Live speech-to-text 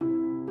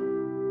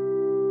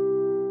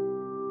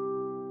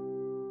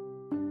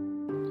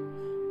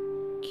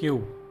क्यों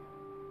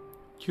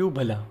क्यों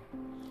भला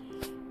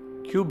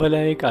क्यों भला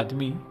एक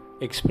आदमी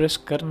एक्सप्रेस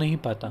कर नहीं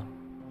पाता?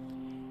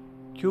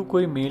 क्यों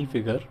कोई मेल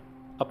फिगर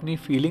अपनी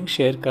फीलिंग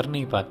शेयर कर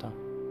नहीं पाता?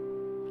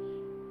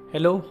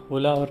 हेलो,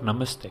 होला और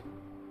नमस्ते.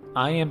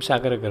 I am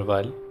Sagar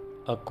Agarwal,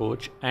 a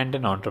coach and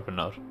an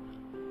entrepreneur.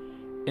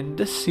 In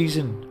this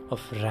season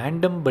of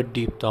random but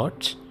deep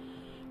thoughts,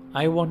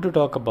 I want to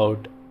talk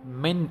about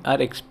men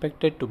are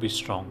expected to be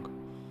strong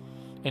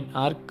and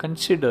are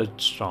considered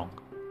strong.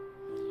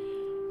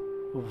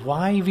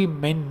 Why we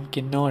men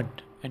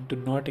cannot and do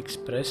not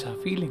express our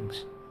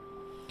feelings?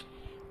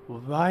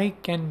 Why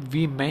can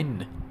we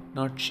men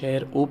not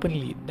share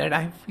openly that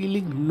I'm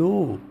feeling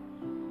low?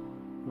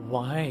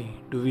 Why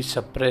do we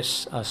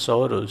suppress our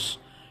sorrows,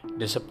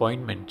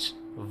 disappointments,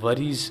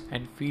 worries,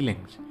 and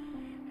feelings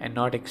and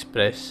not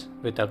express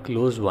with our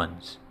close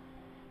ones,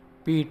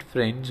 be it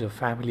friends or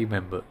family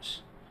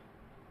members?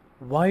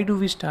 Why do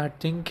we start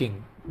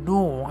thinking,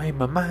 no,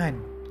 I'm a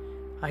man,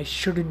 I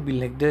shouldn't be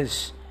like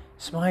this?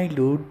 Smile,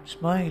 dude,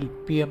 smile,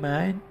 be a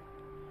man.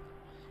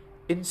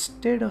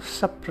 Instead of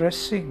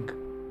suppressing,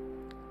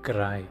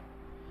 cry.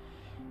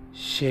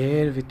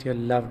 Share with your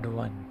loved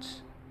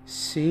ones.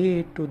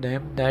 Say to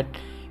them that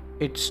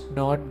it's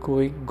not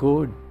going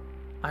good.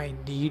 I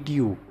need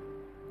you.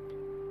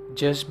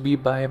 Just be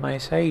by my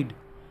side.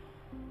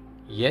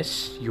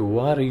 Yes, you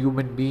are a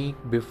human being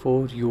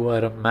before you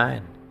are a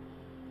man.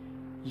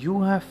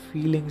 You have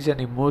feelings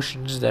and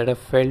emotions that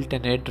are felt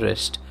and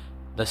addressed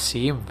the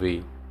same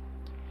way.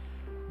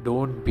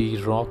 Don't be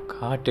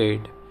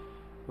rock-hearted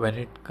when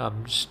it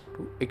comes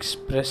to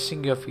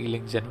expressing your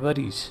feelings and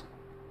worries.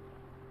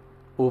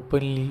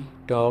 Openly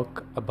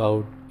talk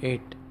about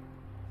it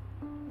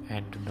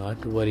and do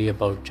not worry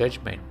about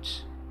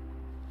judgments.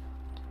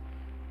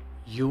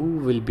 You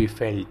will be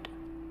felt,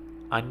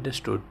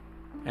 understood,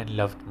 and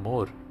loved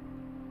more.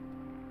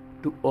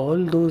 To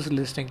all those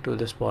listening to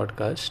this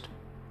podcast,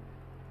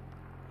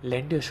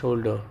 lend your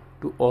shoulder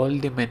to all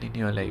the men in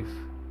your life,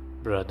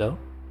 brother,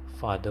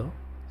 father,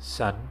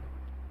 son,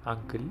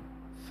 uncle,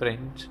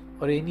 friends,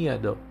 or any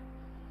other.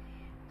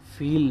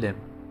 Feel them.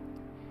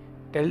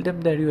 Tell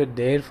them that you are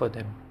there for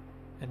them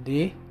and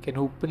they can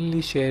openly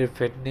share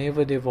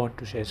whenever they want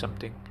to share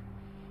something.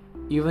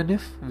 Even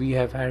if we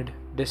have had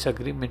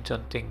disagreements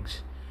on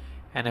things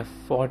and have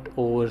fought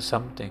over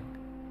something,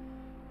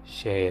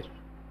 share,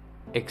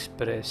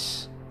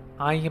 express.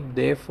 I am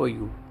there for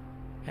you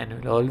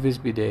and will always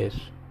be there.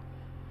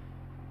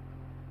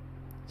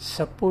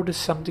 Support is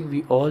something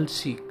we all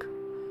seek.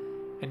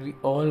 And we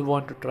all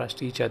want to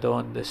trust each other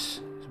on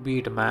this, be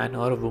it a man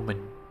or a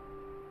woman.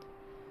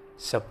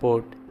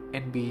 Support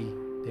and be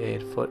there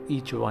for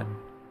each one.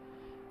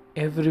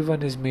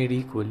 Everyone is made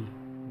equal.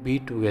 Be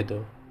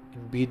together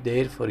and be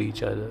there for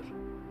each other.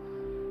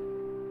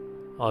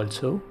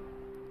 Also,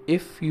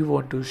 if you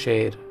want to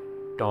share,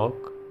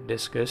 talk,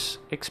 discuss,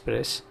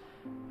 express,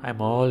 I'm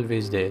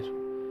always there.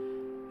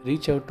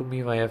 Reach out to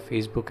me via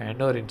Facebook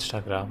and or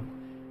Instagram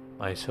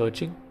by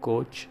searching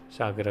Coach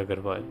Sagar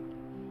Agarwal.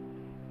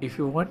 If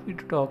you want me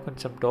to talk on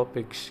some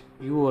topics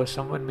you or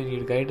someone may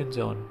need guidance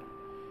on,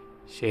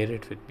 share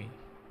it with me.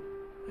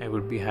 I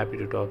would be happy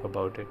to talk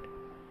about it.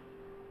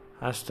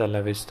 Hasta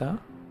la vista,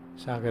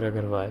 Sagar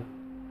Agarwal.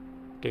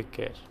 Take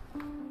care.